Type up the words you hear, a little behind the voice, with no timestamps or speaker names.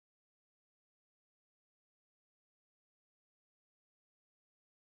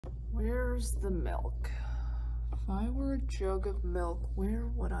Where's the milk? If I were a jug of milk, where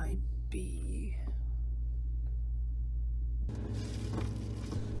would I be?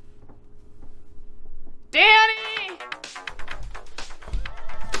 Danny!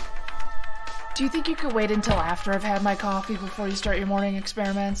 Do you think you could wait until after I've had my coffee before you start your morning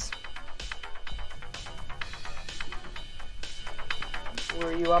experiments?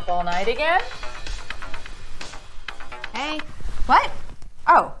 Were you up all night again? Hey, what?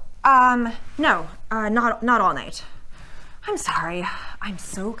 Oh, no, not all night. I'm sorry. I'm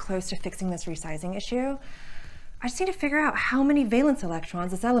so close to fixing this resizing issue. I just need to figure out how many valence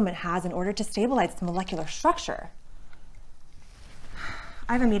electrons this element has in order to stabilize its molecular structure.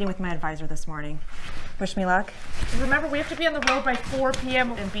 I have a meeting with my advisor this morning. Wish me luck. Remember, we have to be on the road by 4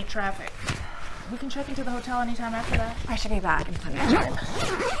 p.m. and beat traffic. We can check into the hotel anytime after that. I should be back in plenty of time.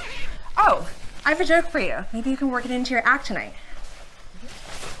 Oh, I have a joke for you. Maybe you can work it into your act tonight.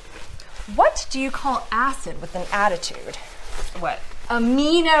 What do you call acid with an attitude? What?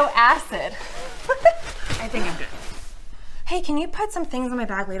 Amino acid. I think I'm good. Hey, can you put some things in my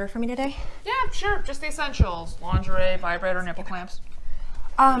bag later for me today? Yeah, sure. Just the essentials. Lingerie, vibrator, nipple clamps.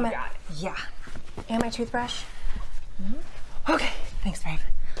 You got it. Yeah. And my toothbrush? Mm-hmm. Okay, thanks, babe.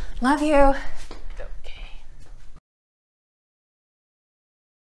 Love you. Okay.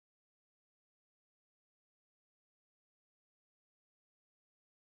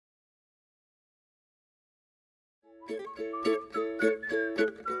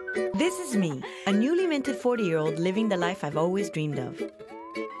 This is me, a newly minted 40-year-old living the life I've always dreamed of.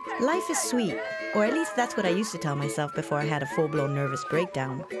 Life is sweet, or at least that's what I used to tell myself before I had a full-blown nervous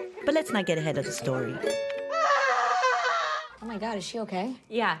breakdown. But let's not get ahead of the story. Oh my God, is she okay?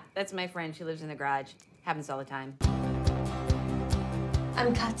 Yeah, that's my friend. She lives in the garage. Happens all the time.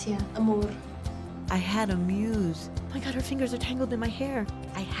 I'm Katya, amor. I had a muse. My God, her fingers are tangled in my hair.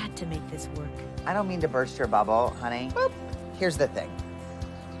 I had to make this work. I don't mean to burst your bubble, honey. Boop. Here's the thing.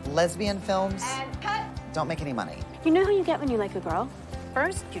 Lesbian films don't make any money. You know who you get when you like a girl?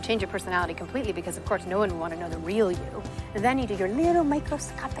 First, you change your personality completely because, of course, no one will want to know the real you. And then you do your little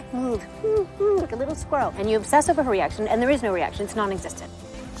microscopic move, like a little squirrel. And you obsess over her reaction, and there is no reaction. It's non-existent.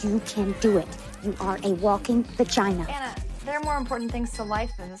 You can do it. You are a walking vagina. Anna, there are more important things to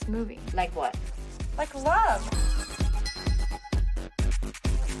life than this movie. Like what? Like love.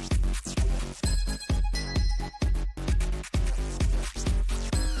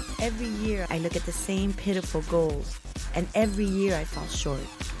 Every year, I look at the same pitiful goals, and every year I fall short.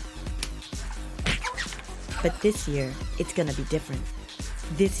 But this year, it's gonna be different.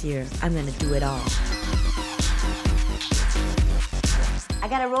 This year, I'm gonna do it all. I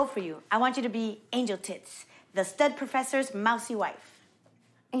got a role for you. I want you to be Angel Tits, the stud professor's mousy wife.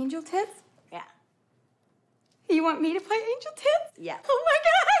 Angel tits? Yeah. You want me to play Angel tits? Yeah. Oh my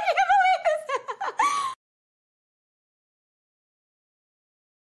God,